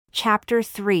Chapter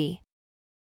 3.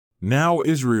 Now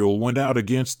Israel went out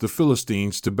against the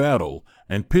Philistines to battle,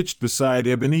 and pitched beside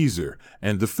Ebenezer,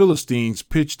 and the Philistines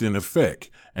pitched in Aphek,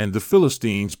 and the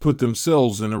Philistines put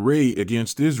themselves in array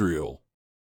against Israel.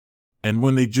 And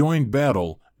when they joined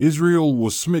battle, Israel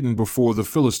was smitten before the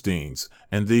Philistines,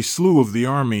 and they slew of the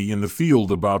army in the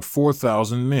field about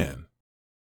 4,000 men.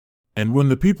 And when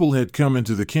the people had come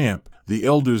into the camp, the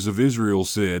elders of Israel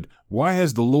said, Why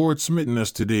has the Lord smitten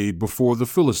us today before the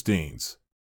Philistines?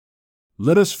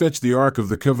 Let us fetch the ark of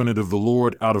the covenant of the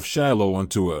Lord out of Shiloh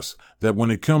unto us, that when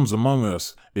it comes among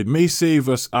us, it may save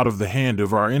us out of the hand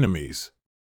of our enemies.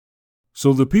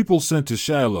 So the people sent to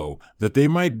Shiloh, that they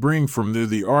might bring from there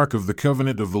the ark of the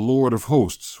covenant of the Lord of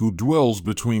hosts, who dwells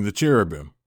between the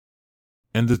cherubim.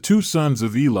 And the two sons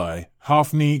of Eli,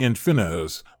 Hophni and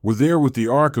Phinehas, were there with the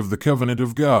ark of the covenant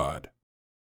of God.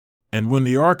 And when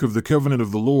the ark of the covenant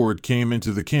of the Lord came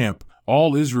into the camp,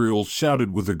 all Israel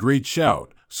shouted with a great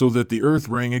shout, so that the earth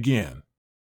rang again.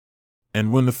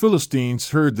 And when the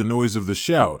Philistines heard the noise of the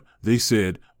shout, they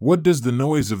said, What does the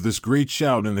noise of this great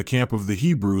shout in the camp of the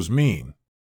Hebrews mean?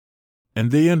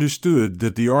 And they understood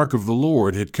that the ark of the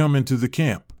Lord had come into the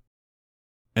camp.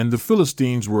 And the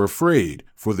Philistines were afraid,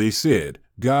 for they said,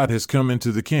 God has come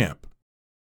into the camp.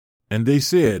 And they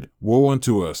said, Woe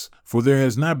unto us, for there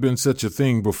has not been such a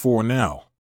thing before now.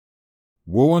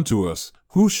 Woe unto us,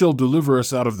 who shall deliver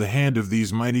us out of the hand of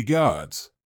these mighty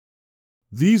gods?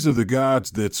 These are the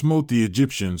gods that smote the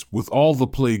Egyptians with all the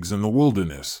plagues in the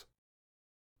wilderness.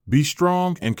 Be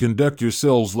strong and conduct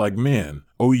yourselves like men,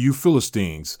 O you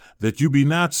Philistines, that you be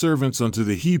not servants unto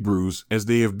the Hebrews as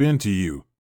they have been to you.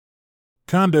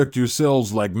 Conduct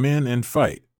yourselves like men and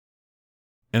fight.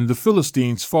 And the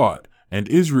Philistines fought, and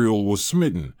Israel was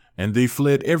smitten, and they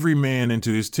fled every man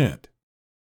into his tent.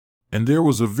 And there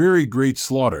was a very great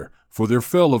slaughter, for there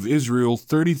fell of Israel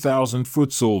 30,000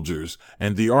 foot soldiers,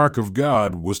 and the ark of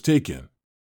God was taken.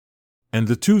 And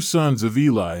the two sons of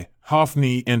Eli,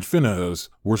 Hophni and Phinehas,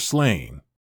 were slain.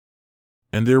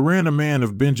 And there ran a man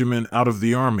of Benjamin out of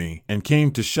the army, and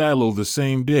came to Shiloh the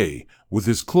same day, with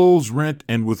his clothes rent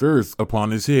and with earth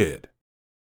upon his head.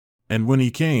 And when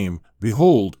he came,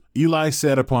 behold, Eli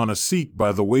sat upon a seat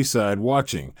by the wayside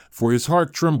watching, for his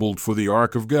heart trembled for the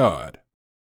ark of God.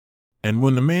 And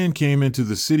when the man came into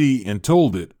the city and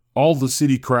told it, all the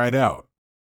city cried out.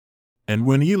 And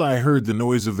when Eli heard the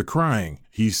noise of the crying,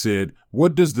 he said,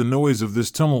 What does the noise of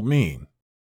this tumult mean?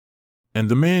 And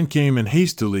the man came in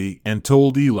hastily and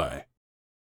told Eli.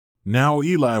 Now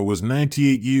Eli was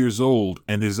 98 years old,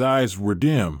 and his eyes were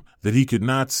dim, that he could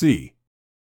not see.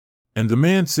 And the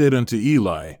man said unto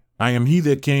Eli, I am he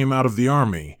that came out of the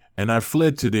army, and I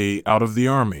fled today out of the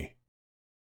army.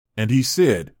 And he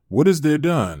said, What is there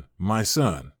done, my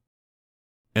son?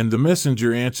 And the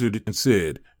messenger answered and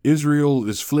said, Israel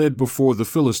is fled before the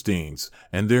Philistines,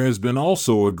 and there has been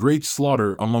also a great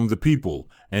slaughter among the people,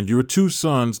 and your two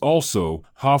sons also,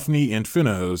 Hophni and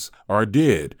Phinehas, are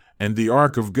dead, and the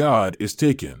ark of God is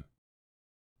taken.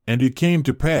 And it came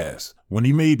to pass, when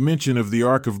he made mention of the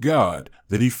ark of God,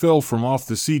 that he fell from off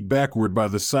the seat backward by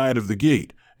the side of the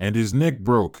gate, and his neck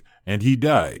broke, and he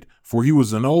died, for he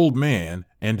was an old man,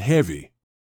 and heavy.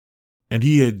 And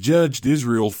he had judged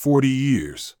Israel 40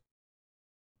 years.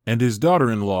 And his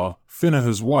daughter-in-law,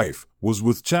 Phinehas' wife, was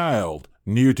with child,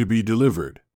 near to be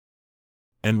delivered.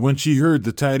 And when she heard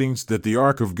the tidings that the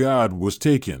ark of God was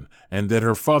taken, and that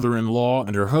her father-in-law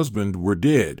and her husband were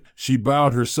dead, she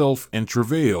bowed herself and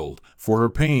travailed, for her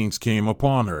pains came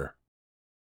upon her.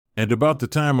 And about the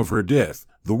time of her death,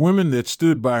 the women that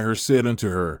stood by her said unto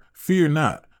her, Fear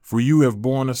not, for you have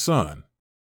borne a son.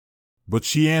 But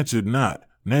she answered not,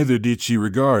 neither did she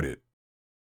regard it.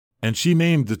 And she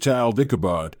named the child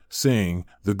Ichabod, saying,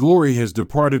 The glory has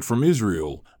departed from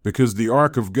Israel, because the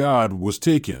ark of God was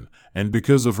taken, and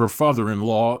because of her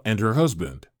father-in-law and her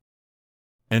husband.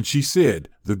 And she said,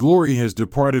 The glory has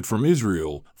departed from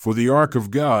Israel, for the ark of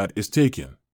God is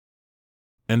taken.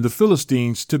 And the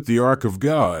Philistines took the ark of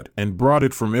God, and brought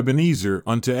it from Ebenezer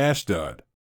unto Ashdod.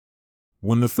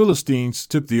 When the Philistines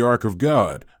took the ark of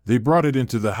God, they brought it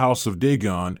into the house of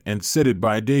Dagon, and set it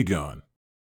by Dagon.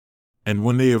 And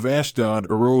when they of Ashdod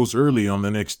arose early on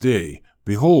the next day,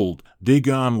 behold,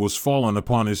 Dagon was fallen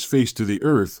upon his face to the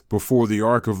earth before the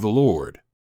ark of the Lord.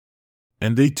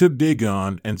 And they took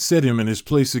Dagon and set him in his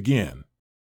place again.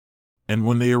 And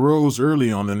when they arose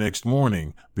early on the next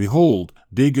morning, behold,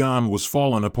 Dagon was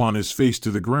fallen upon his face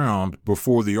to the ground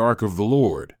before the ark of the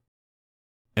Lord.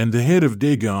 And the head of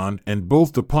Dagon and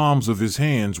both the palms of his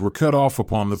hands were cut off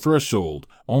upon the threshold,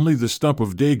 only the stump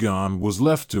of Dagon was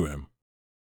left to him.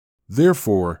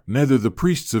 Therefore, neither the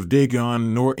priests of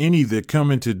Dagon nor any that come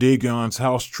into Dagon's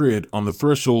house tread on the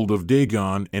threshold of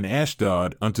Dagon and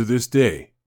Ashdod unto this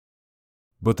day.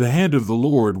 But the hand of the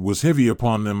Lord was heavy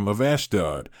upon them of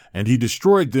Ashdod, and he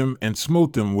destroyed them and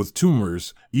smote them with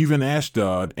tumors, even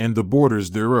Ashdod and the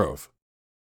borders thereof.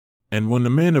 And when the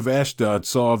men of Ashdod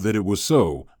saw that it was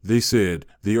so, they said,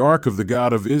 The ark of the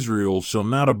God of Israel shall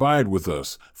not abide with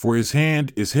us, for his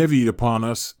hand is heavy upon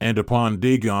us and upon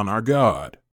Dagon our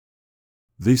God.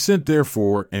 They sent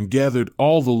therefore and gathered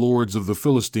all the lords of the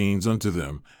Philistines unto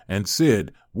them, and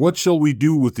said, What shall we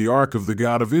do with the ark of the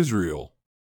God of Israel?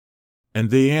 And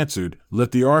they answered,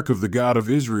 Let the ark of the God of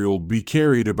Israel be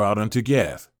carried about unto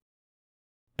Gath.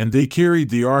 And they carried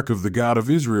the ark of the God of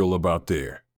Israel about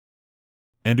there.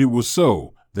 And it was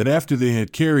so, that after they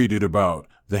had carried it about,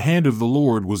 the hand of the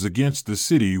Lord was against the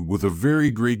city with a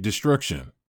very great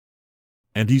destruction.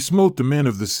 And he smote the men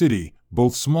of the city,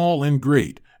 both small and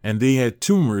great, and they had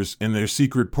tumors in their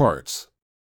secret parts.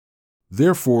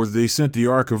 Therefore they sent the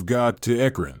ark of God to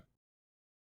Ekron.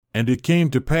 And it came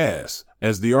to pass,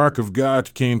 as the ark of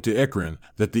God came to Ekron,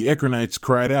 that the Ekronites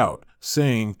cried out,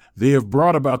 saying, They have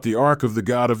brought about the ark of the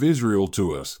God of Israel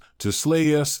to us, to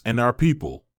slay us and our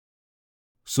people.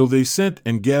 So they sent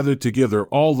and gathered together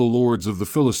all the lords of the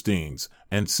Philistines,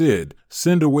 and said,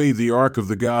 Send away the ark of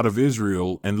the God of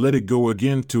Israel, and let it go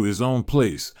again to his own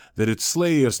place, that it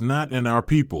slay us not and our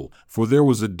people, for there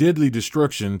was a deadly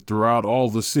destruction throughout all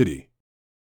the city.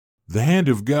 The hand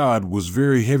of God was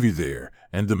very heavy there,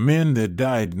 and the men that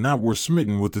died not were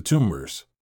smitten with the tumors.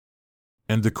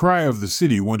 And the cry of the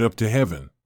city went up to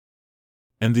heaven.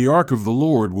 And the ark of the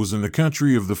Lord was in the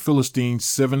country of the Philistines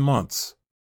 7 months.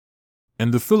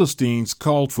 And the Philistines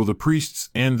called for the priests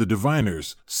and the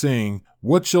diviners, saying,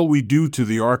 What shall we do to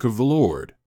the ark of the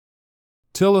Lord?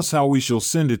 Tell us how we shall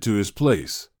send it to his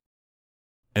place.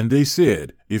 And they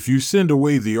said, If you send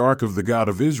away the ark of the God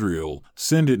of Israel,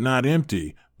 send it not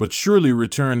empty, but surely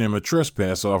return him a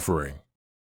trespass offering.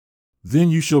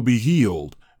 Then you shall be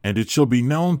healed, and it shall be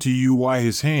known to you why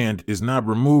his hand is not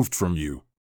removed from you.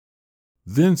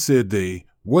 Then said they,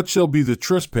 What shall be the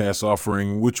trespass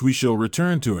offering which we shall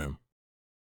return to him?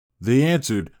 They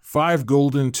answered, 5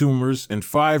 golden tumors and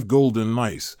 5 golden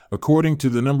mice, according to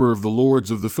the number of the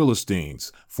lords of the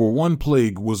Philistines, for one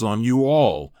plague was on you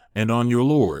all, and on your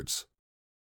lords.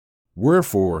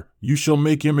 Wherefore, you shall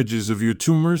make images of your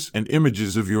tumors and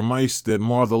images of your mice that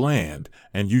mar the land,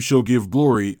 and you shall give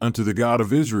glory unto the God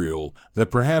of Israel,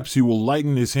 that perhaps he will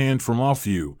lighten his hand from off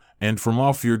you, and from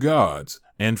off your gods,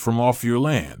 and from off your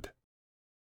land.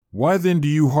 Why then do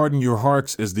you harden your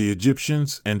hearts as the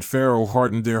Egyptians and Pharaoh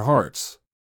hardened their hearts?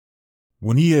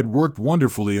 When he had worked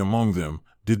wonderfully among them,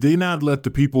 did they not let the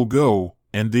people go,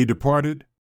 and they departed?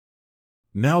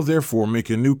 Now therefore make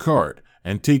a new cart,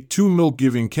 and take 2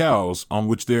 milk-giving cows on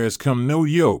which there has come no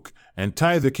yoke, and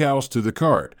tie the cows to the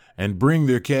cart, and bring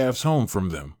their calves home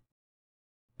from them.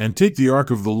 And take the ark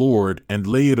of the Lord, and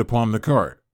lay it upon the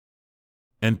cart.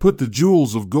 And put the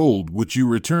jewels of gold which you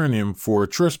return him for a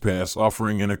trespass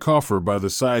offering in a coffer by the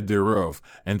side thereof,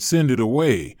 and send it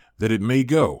away, that it may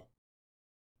go.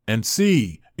 And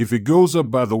see, if it goes up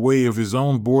by the way of his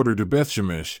own border to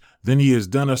Bethshemesh, then he has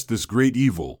done us this great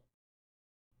evil.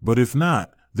 But if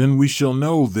not, then we shall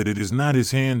know that it is not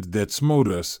his hand that smote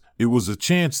us, it was a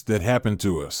chance that happened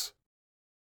to us.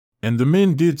 And the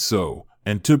men did so,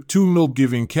 and took 2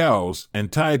 milk-giving cows,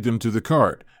 and tied them to the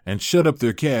cart, and shut up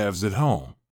their calves at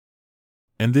home.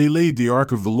 And they laid the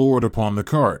ark of the Lord upon the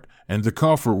cart, and the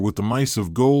coffer with the mice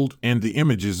of gold and the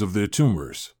images of their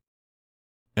tumors.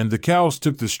 And the cows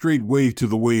took the straight way to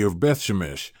the way of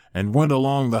Bethshemesh, and went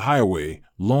along the highway,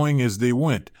 lowing as they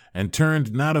went, and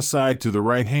turned not aside to the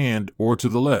right hand or to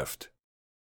the left.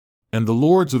 And the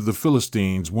lords of the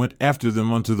Philistines went after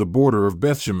them unto the border of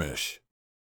Bethshemesh.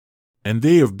 And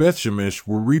they of Bethshemesh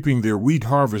were reaping their wheat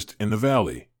harvest in the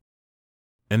valley.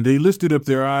 And they lifted up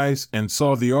their eyes and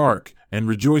saw the ark, and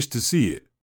rejoiced to see it.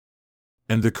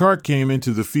 And the cart came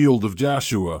into the field of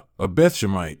Joshua, a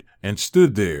Bethshemite, and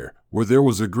stood there, where there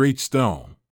was a great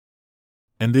stone.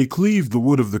 And they cleaved the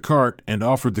wood of the cart, and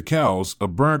offered the cows a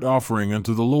burnt offering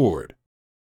unto the Lord.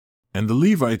 And the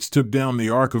Levites took down the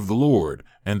ark of the Lord,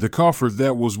 and the coffer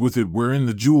that was with it wherein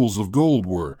the jewels of gold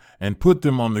were, and put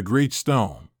them on the great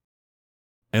stone.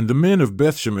 And the men of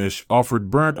Bethshemesh offered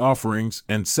burnt offerings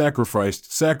and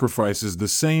sacrificed sacrifices the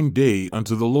same day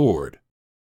unto the Lord.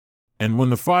 And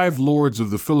when the 5 lords of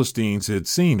the Philistines had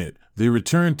seen it, they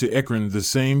returned to Ekron the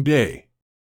same day.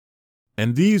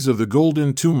 And these are the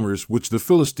golden tumors which the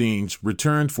Philistines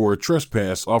returned for a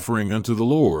trespass offering unto the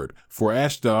Lord, for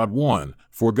Ashdod 1,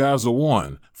 for Gaza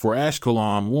 1, for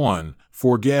Ashkelon 1,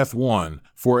 for Gath 1,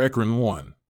 for Ekron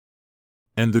 1.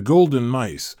 And the golden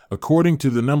mice, according to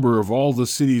the number of all the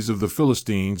cities of the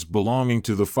Philistines belonging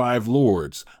to the 5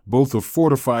 lords, both of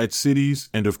fortified cities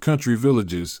and of country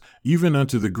villages, even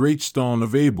unto the great stone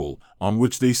of Abel, on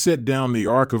which they set down the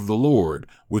ark of the Lord,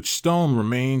 which stone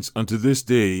remains unto this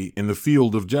day in the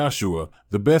field of Joshua,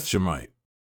 the Bethshemite.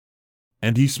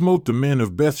 And he smote the men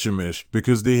of Bethshemesh,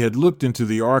 because they had looked into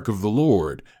the ark of the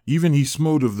Lord, even he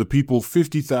smote of the people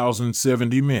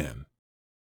 50,070 men.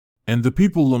 And the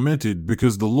people lamented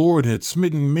because the Lord had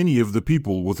smitten many of the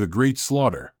people with a great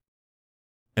slaughter.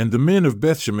 And the men of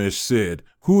Bethshemesh said,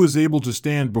 Who is able to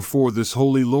stand before this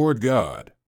holy Lord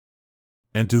God?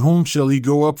 And to whom shall he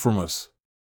go up from us?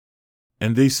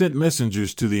 And they sent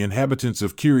messengers to the inhabitants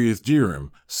of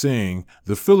Kiriath-Jearim, saying,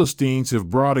 The Philistines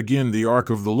have brought again the ark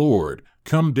of the Lord,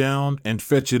 come down and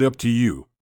fetch it up to you.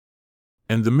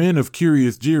 And the men of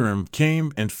Kiriath-Jearim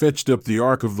came and fetched up the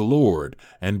ark of the Lord,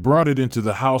 and brought it into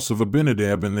the house of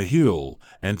Abinadab in the hill,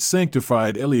 and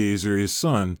sanctified Eleazar his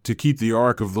son to keep the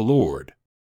ark of the Lord.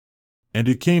 And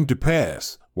it came to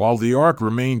pass, while the ark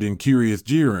remained in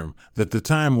Kiriath-Jearim, that the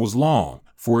time was long,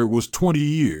 for it was 20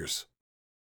 years.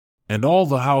 And all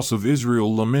the house of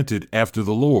Israel lamented after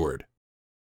the Lord.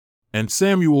 And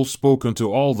Samuel spoke unto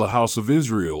all the house of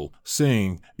Israel,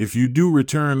 saying, If you do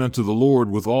return unto the Lord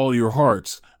with all your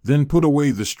hearts, then put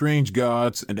away the strange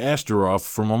gods and Ashtaroth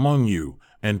from among you,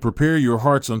 and prepare your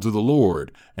hearts unto the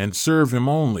Lord, and serve him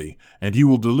only, and he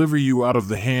will deliver you out of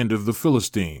the hand of the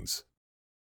Philistines.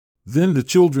 Then the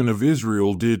children of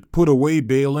Israel did put away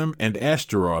Baalim and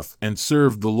Ashtaroth, and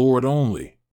served the Lord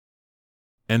only.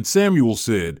 And Samuel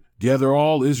said, Gather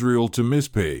all Israel to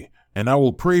Mizpeh, and I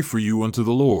will pray for you unto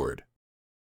the Lord.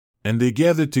 And they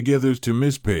gathered together to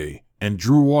Mizpeh, and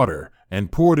drew water,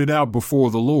 and poured it out before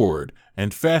the Lord,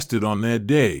 and fasted on that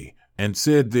day, and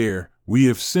said there, We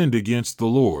have sinned against the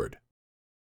Lord.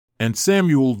 And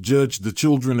Samuel judged the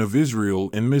children of Israel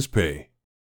in Mizpeh.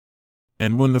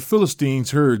 And when the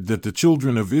Philistines heard that the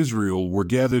children of Israel were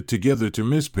gathered together to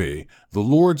Mizpeh, the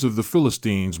lords of the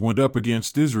Philistines went up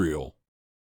against Israel.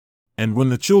 And when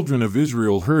the children of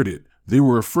Israel heard it, they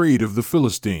were afraid of the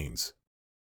Philistines.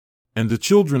 And the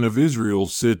children of Israel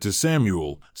said to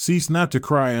Samuel, Cease not to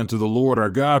cry unto the Lord our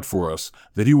God for us,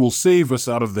 that he will save us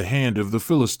out of the hand of the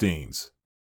Philistines.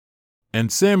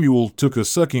 And Samuel took a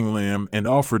sucking lamb and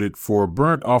offered it for a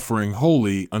burnt offering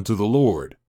holy unto the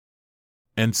Lord.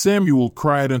 And Samuel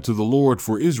cried unto the Lord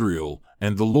for Israel,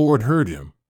 and the Lord heard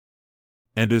him.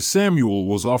 And as Samuel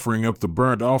was offering up the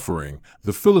burnt offering,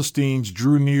 the Philistines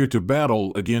drew near to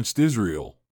battle against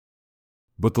Israel.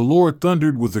 But the Lord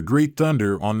thundered with a great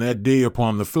thunder on that day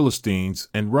upon the Philistines,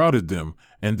 and routed them,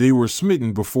 and they were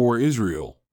smitten before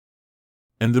Israel.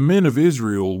 And the men of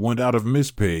Israel went out of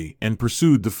Mizpeh, and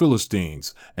pursued the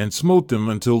Philistines, and smote them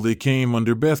until they came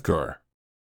under Bethkar.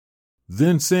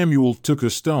 Then Samuel took a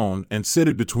stone, and set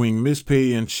it between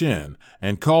Mizpeh and Shen,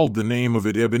 and called the name of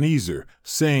it Ebenezer,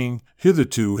 saying,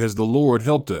 Hitherto has the Lord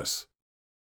helped us.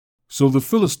 So the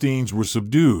Philistines were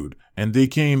subdued, and they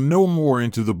came no more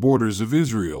into the borders of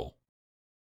Israel.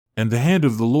 And the hand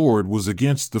of the Lord was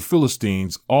against the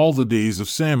Philistines all the days of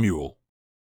Samuel.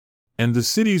 And the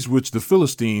cities which the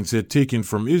Philistines had taken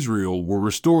from Israel were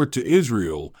restored to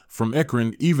Israel, from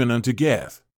Ekron even unto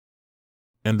Gath.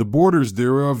 And the borders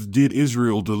thereof did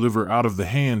Israel deliver out of the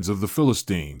hands of the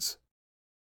Philistines.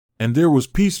 And there was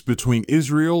peace between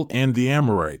Israel and the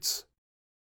Amorites.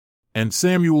 And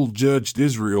Samuel judged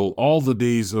Israel all the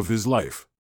days of his life.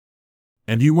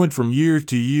 And he went from year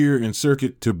to year in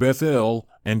circuit to Bethel,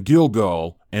 and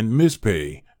Gilgal, and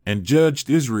Mizpeh, and judged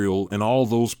Israel in all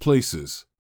those places.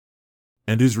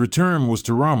 And his return was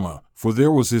to Ramah, for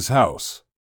there was his house.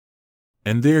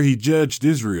 And there he judged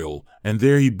Israel, and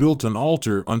there he built an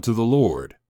altar unto the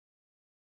Lord.